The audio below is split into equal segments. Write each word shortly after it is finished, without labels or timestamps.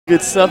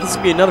Good stuff. This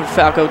will be another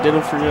Falco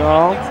ditto for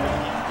y'all.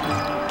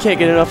 Can't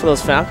get enough of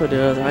those Falco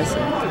dittos, I say.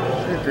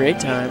 They're a great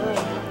time.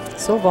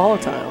 So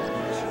volatile.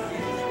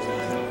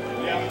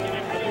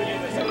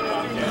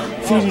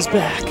 Feedy's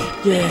back.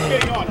 Yay.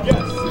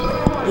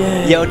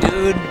 Yay. Yo,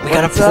 dude, we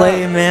gotta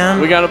play, man.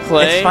 We gotta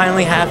play. It's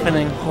finally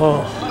happening.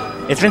 Oh,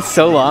 it's been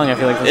so long. I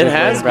feel like it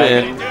has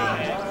been.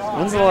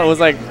 When's the last? It was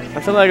like,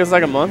 I feel like it was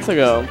like a month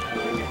ago.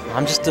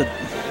 I'm just a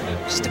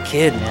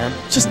kid, man.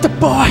 Just a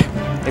boy.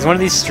 Is one of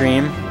these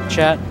stream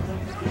chat?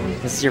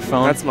 This is your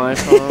phone? That's my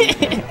phone.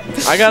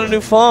 I got a new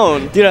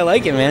phone. Dude, I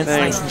like it, man. It's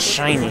Thanks. nice and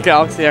shiny.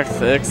 Galaxy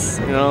X6,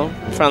 you know.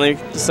 Finally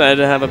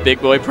decided to have a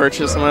big boy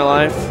purchase in my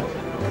life.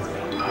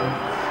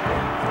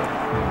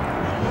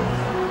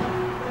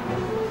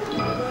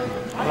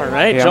 All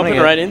right,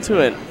 jumping right into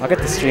it. I'll get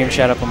the stream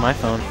chat up on my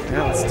phone.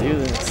 Yeah, let's do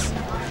this.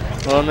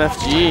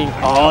 OMFG.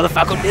 Oh, the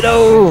Falco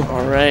Ditto.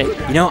 All right.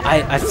 You know,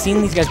 I've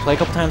seen these guys play a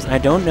couple times, and I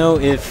don't know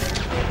if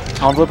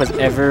Envelope has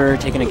ever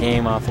taken a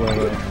game off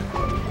Lovo.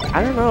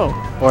 I don't know.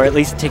 Or at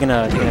least taken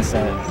a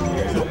set.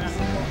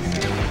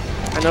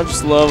 I know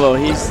just Lovo.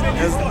 He's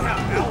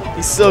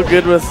so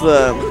good with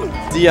the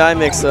DI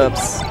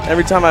mix-ups.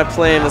 Every time I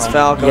play him as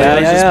Falco,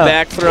 he just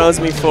back throws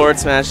me forward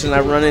smash, and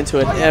I run into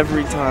it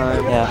every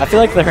time. Yeah, I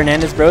feel like the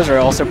Hernandez bros are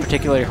also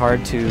particularly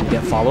hard to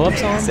get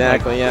follow-ups on.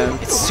 Exactly, yeah.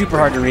 It's super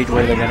hard to read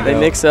where they're gonna go. They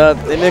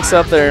mix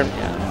up their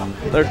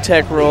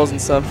tech rolls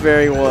and stuff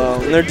very well,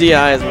 and their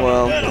DI as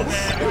well.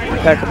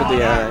 Impeccable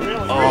DI.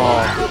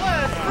 Oh,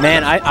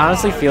 man, I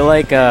honestly feel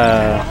like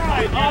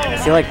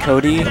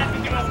Cody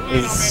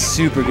is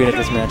super good at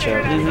this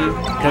matchup.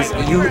 Because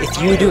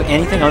if you do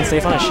anything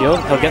unsafe on a shield,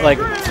 he'll get like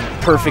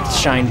perfect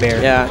shine bear.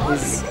 Yeah,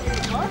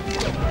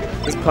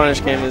 his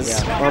punish game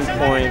is on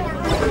point.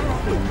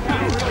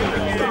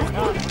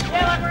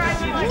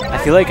 I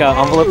feel like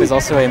Envelope is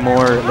also a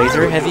more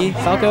laser heavy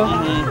Falco.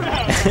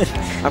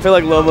 I feel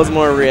like Lovo's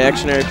more a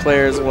reactionary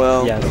player as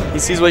well. Yeah. He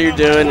sees what you're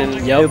doing and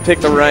he'll pick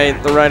the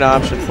right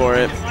option for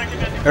it.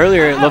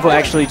 Earlier, Lovo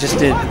actually just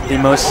did the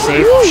most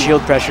safe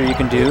shield pressure you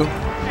can do.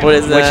 What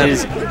is that? Which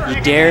is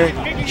you dare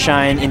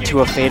shine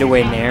into a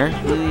fadeaway nair,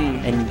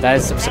 and that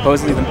is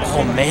supposedly the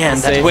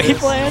that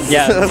wave land.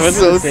 Yeah, that's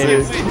so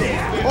safe.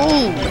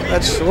 Oh,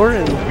 that's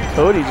shortened.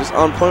 Cody just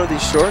on point with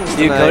these shortens.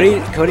 Dude,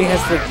 Cody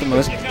has like the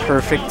most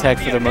perfect tech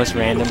for the most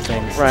random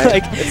things. Right.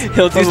 Like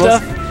he'll do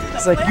stuff.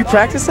 It's like, you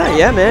practice that?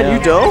 Yeah, man. Yeah.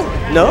 You don't?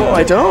 No,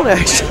 I don't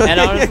actually. And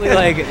honestly,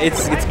 like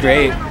it's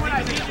great.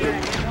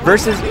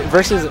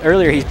 Versus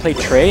earlier, he played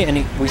Trey,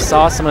 and we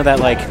saw some of that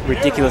like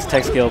ridiculous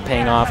tech skill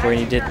paying off, where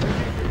he did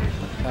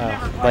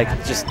like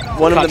just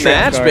one of the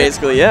match,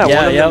 basically. Yeah,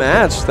 one of the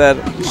match that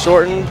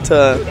shortened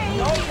to.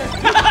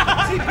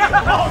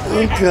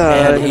 Oh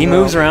God! And he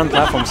moves around the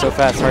platform so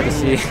fast, hard to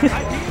see.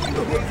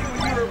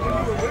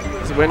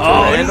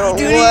 Randall.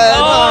 Dude,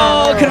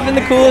 could have been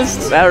the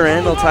coolest. That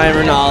Randall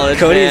timer knowledge,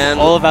 Cody is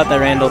all about that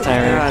Randall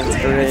timer. God, it's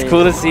great. It's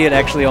cool to see it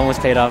actually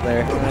almost paid off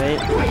there. Right.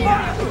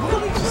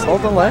 Just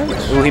hold the ledge.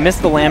 Ooh, he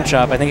missed the lamp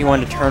chop. I think he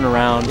wanted to turn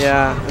around.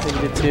 Yeah, I think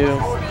he did too.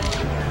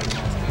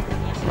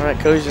 All right,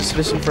 Cody's just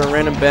fishing for a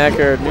random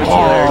backer. Neutral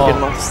there, get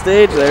him off the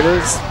stage. There it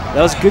is.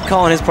 That was a good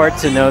call on his part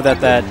to know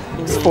that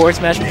forward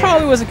smash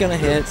probably wasn't going to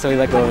hit, so he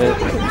let go of it.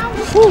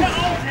 Whew.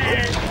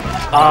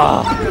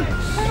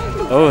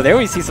 Oh, there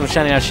we see some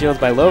shining out shields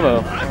by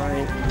Lovo.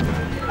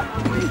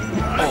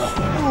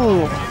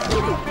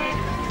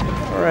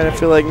 All right, I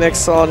feel like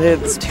next solid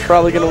hit's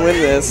probably going to win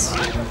this.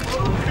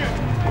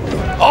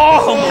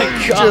 Oh my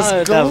God,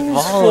 just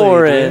goes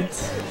for it.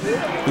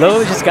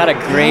 Lovo just got a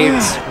great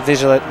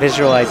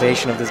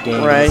visualization of this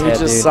game. Right, he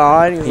just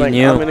saw it. He's like,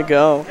 knew. I'm going to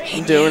go.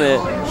 I'm doing it.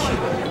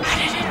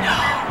 I didn't know.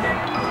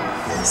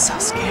 This is so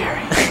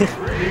scary.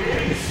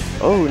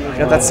 Oh, you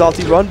got that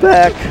salty run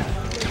back.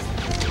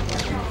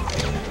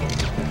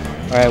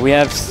 All right, we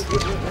have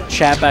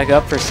chat back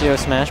up for CO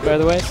Smash, by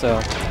the way, so.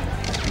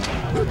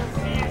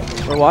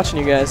 We're watching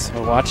you guys.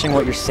 We're watching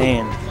what you're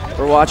saying.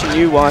 We're watching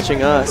you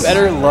watching us.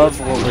 Better love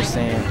what we're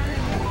saying.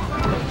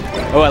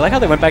 Oh, I like how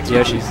they went back to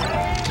Yoshi's.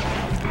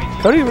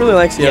 Cody really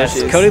likes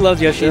Yoshi's. Yes, Cody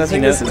loves Yoshi's. I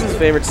think this is his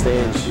favorite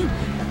stage. He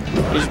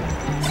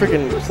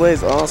freaking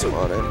plays awesome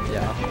on it.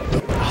 Yeah.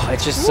 Oh,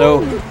 it's just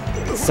so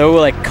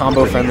like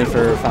combo friendly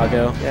for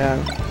Falco. Yeah.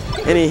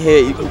 Any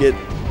hit you can get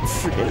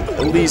freaking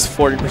at least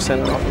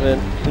 40% off of it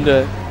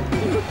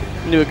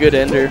into a good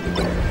ender.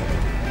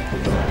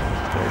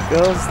 There it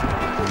goes.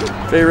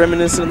 Very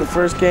reminiscent of the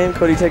first game.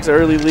 Cody takes an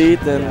early lead,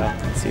 then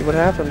let's see what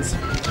happens.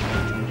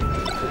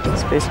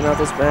 Spacing out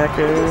those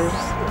backers.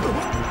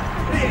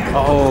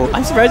 Oh,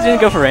 I'm surprised he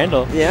didn't go for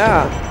Randall.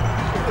 Yeah.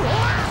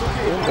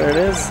 There it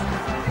is.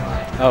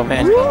 Oh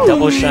man,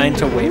 double shine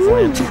to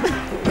Waveland.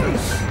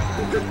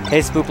 Hey,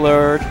 Spoop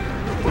Lord.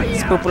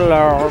 Spoop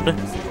Lord.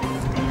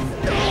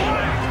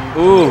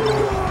 Ooh,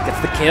 gets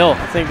the kill.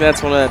 I think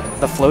that's one of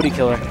the floaty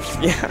killer.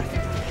 Yeah.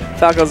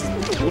 Falco's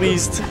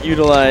least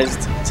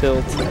utilized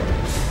tilt.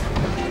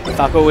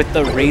 Falco with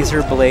the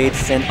razor blade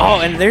send. Oh,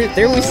 and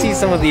there we see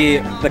some of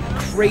the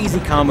crazy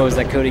combos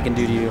that Cody can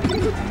do to you.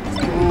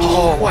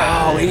 Oh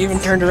wow, he even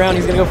turned around.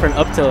 He's gonna go for an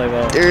up tilt like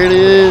that. There it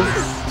is.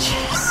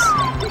 Jeez.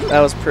 That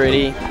was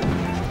pretty.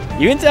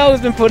 You can tell he's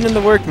been putting in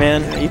the work,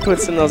 man. He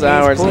puts in those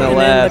hours in the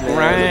lab. In the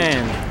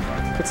grind.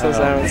 Puts those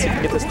hours. So you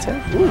can get this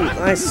 10. Ooh,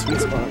 nice sweet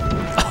spot.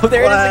 Oh,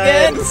 there it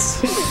is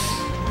again.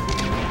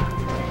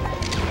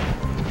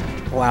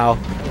 Wow.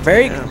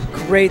 Very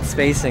great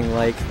spacing.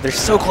 Like, they're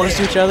so close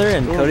to each other,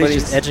 and Cody's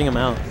just edging them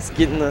out. He's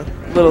getting the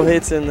little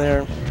hits in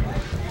there.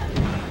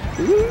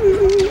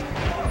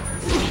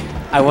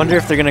 I wonder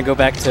if they're going to go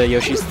back to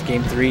Yoshi's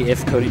Game 3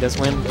 if Cody does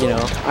win, you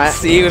know.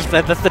 See if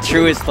that's the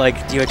truest,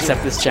 like, do you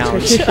accept this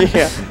challenge?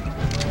 Yeah.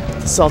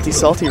 Salty,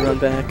 salty run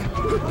back.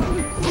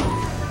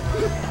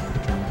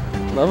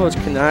 Lovo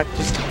cannot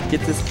just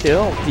get this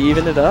kill to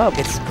even it up.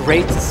 It's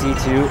great to see,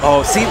 too.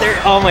 Oh, see there?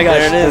 Oh, my gosh.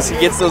 There it is. He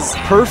gets those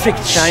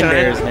perfect shine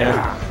bears, man.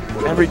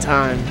 Every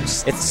time.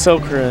 It's so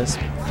crisp.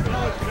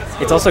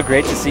 It's also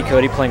great to see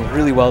Cody playing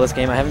really well this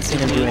game. I haven't seen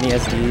him do any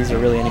SDs or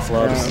really any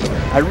flubs.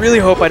 I really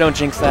hope I don't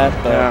jinx that.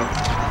 But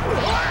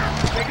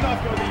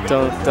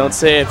Don't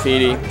say it,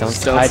 Petey. Don't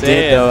say I did,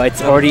 it. though.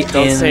 It's already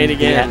don't in say it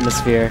again. the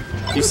atmosphere.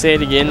 If you say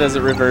it again, does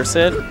it reverse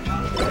it?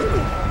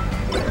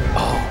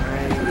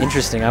 Oh,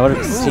 interesting. I would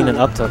have seen an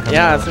up tilt coming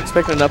Yeah, I out. was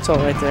expecting an up tilt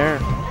right there.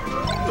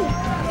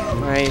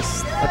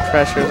 Nice. The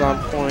pressure's on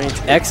point.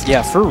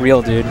 Yeah, for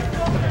real, dude.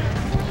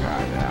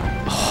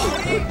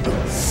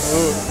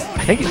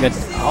 I think he's good.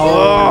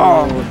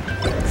 Oh!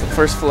 It's the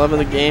first flub of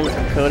the game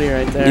from Cody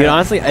right there. Dude,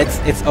 honestly,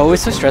 it's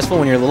always so stressful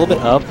when you're a little bit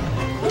up,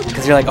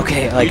 because you're like,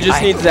 okay, like you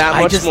just need that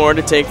much more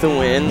to take the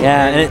win.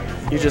 Yeah,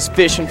 and you're just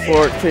fishing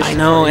for it. I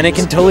know, and it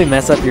can totally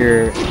mess up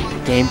your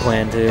game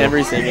plan too.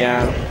 Everything,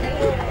 yeah.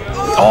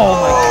 Oh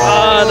my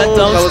God, that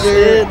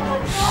dumpster!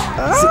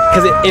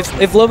 Because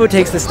if Lovo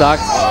takes the stock,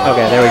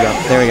 okay, there we go,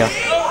 there we go.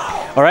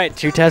 All right,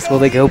 true test. Will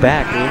they go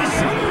back,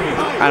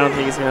 dude? I don't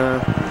think he's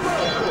gonna.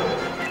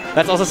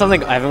 That's also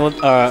something Ivan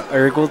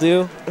Erg will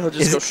do. He'll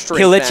just go straight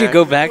He'll let back. you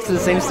go back to the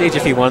same stage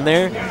if he won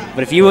there,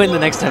 but if you win the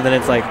next time, then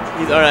it's like,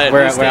 all right,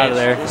 we're out of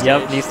there.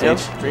 Yep, new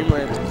stage. Yep,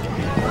 Dreamland.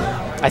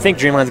 I think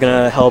Dreamland's going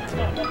to help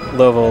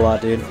Lovo a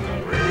lot, dude.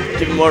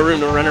 Give him more room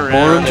to run around.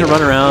 More room to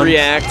run around.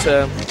 React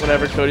to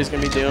whatever Cody's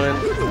going to be doing.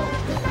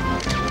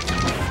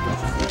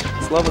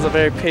 Lovo's a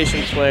very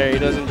patient player. He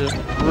doesn't just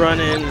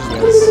run in,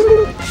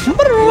 just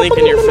blink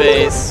in your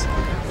face.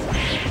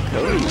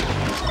 Cody.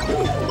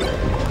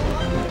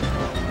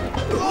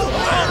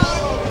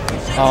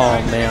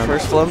 Oh, man.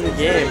 First flub in the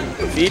game.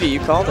 Vita, you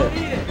called it.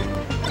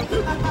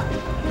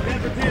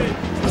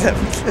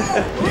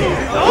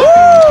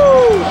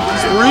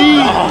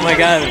 Oh, my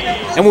God.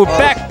 And we're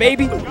back,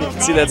 baby. You can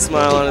see that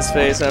smile on his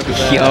face after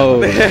that.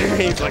 Yo.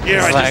 He's like,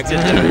 yeah, I just did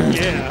that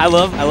again. I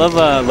love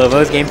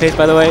Lovo's game face,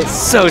 by the way.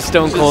 So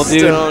stone cold,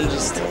 dude.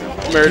 Just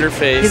murder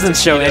face. He doesn't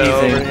show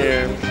anything. Over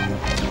here.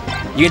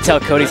 You can tell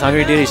Cody's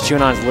hungry, dude. He's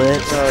chewing on his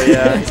lips. Oh,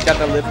 yeah. He's got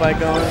that lip bite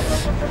going.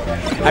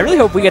 I really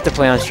hope we get to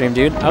play on stream,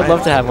 dude. I would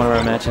love to have one of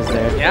our matches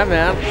there. Yeah,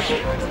 man.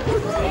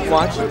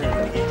 Watch.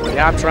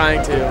 Yeah, I'm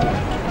trying to.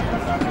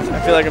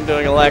 I feel like I'm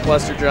doing a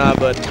lackluster job,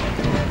 but...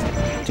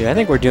 Dude, I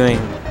think we're doing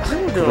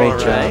a great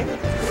job.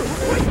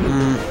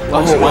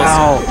 Oh,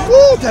 wow.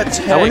 Woo, that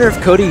tech. I wonder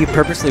if Cody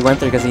purposely went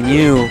there because he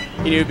knew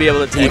he'd be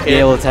able to take it. He'd be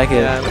able to take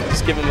it. Yeah,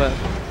 just give him a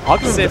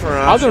safer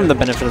option. I'll give him the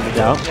benefit of the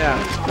doubt. Yeah.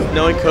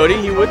 Knowing Cody,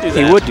 he would do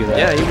that. He would do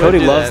that. Yeah, Cody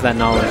loves that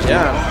knowledge.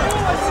 Yeah.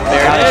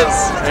 There it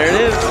is. There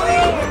it is.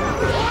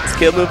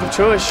 Skill move of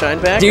choice, shine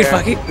back. Dude,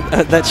 fucking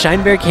that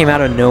shine bear came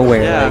out of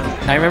nowhere. Yeah.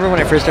 Like, I remember when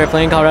I first started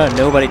playing Colorado,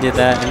 nobody did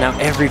that, and now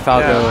every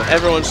Falco. Yeah,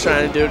 everyone's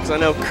trying to do it because I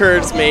know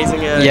Kurt's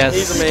amazing at it. Yes.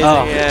 He's amazing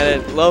at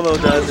it. Lovo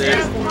does it.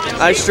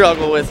 I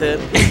struggle with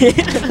it.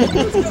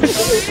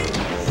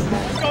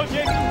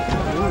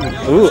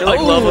 Ooh, I feel like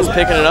Lovo's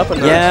picking it up and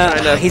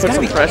trying to put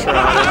some pressure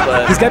on it.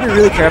 But he's got to be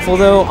really careful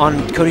though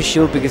on Cody's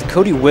shield because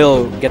Cody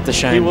will get the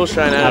shine. He will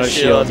shine out of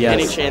shield yes.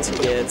 any chance he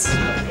gets.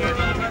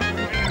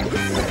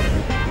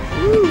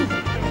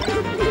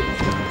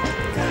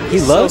 He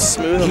loves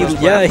so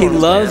smooth. he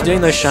loves doing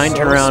those shine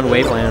turnaround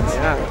wavelands.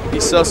 Yeah,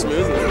 he's so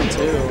smooth with them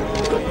too.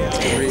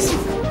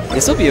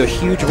 This will be a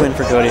huge win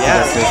for Cody.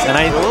 Yeah,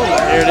 and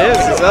here it is.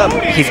 He's up.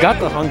 He's got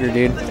the hunger,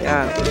 dude.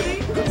 Yeah.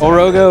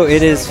 Orogo,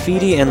 it is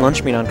Feedy and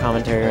Lunchmeat on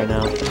commentary right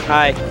now.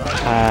 Hi.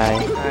 Hi.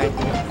 Hi.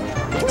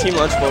 Team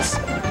Lunchables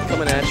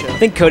coming at you. I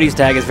think Cody's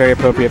tag is very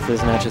appropriate for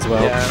this match as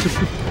well. Yeah.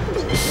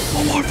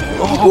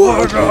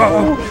 Oh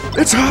no!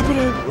 It's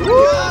happening!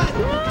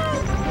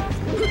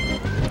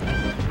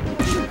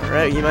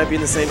 Alright, he might be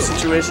in the same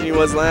situation he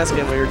was last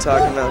game we were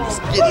talking about.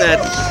 Just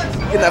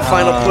getting that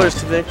final push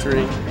to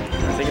victory.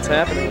 I think it's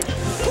happening.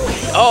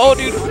 Oh,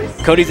 dude!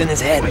 Cody's in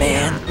his head,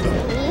 man.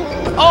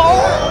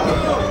 Oh!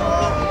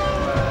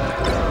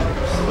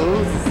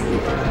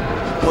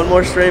 One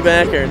more stray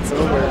back here, it's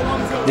over.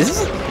 This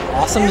is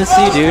awesome to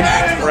see, dude.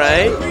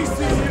 Right?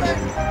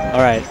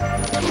 Alright.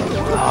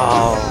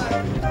 Oh.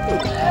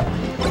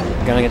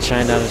 Gonna get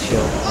shined out of the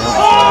shield.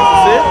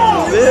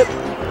 That's it.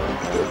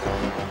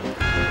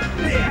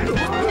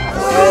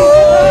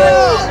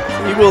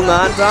 He will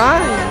not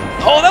die.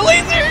 Oh, that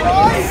laser!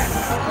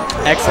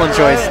 Excellent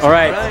choice.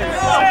 Alright.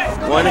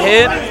 One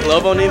hit.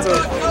 Lovo needs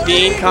a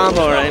Dean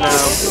combo right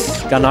now.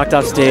 Got knocked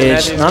off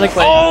stage.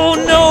 Oh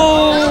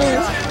no!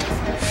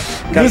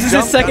 Loses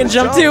his second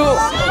jump too.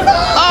 That's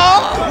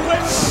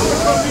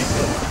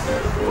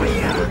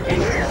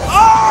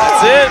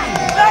it.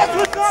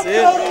 That's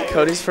it.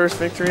 Cody's first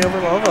victory over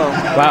Lovo.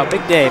 Wow,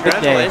 big day, big day.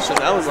 Congratulations.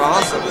 That was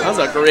awesome. That was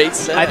a great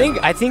set.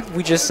 I think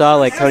we just saw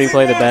like Cody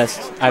play the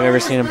best I've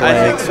ever seen him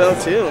play. I think so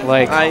too.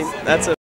 Like that's a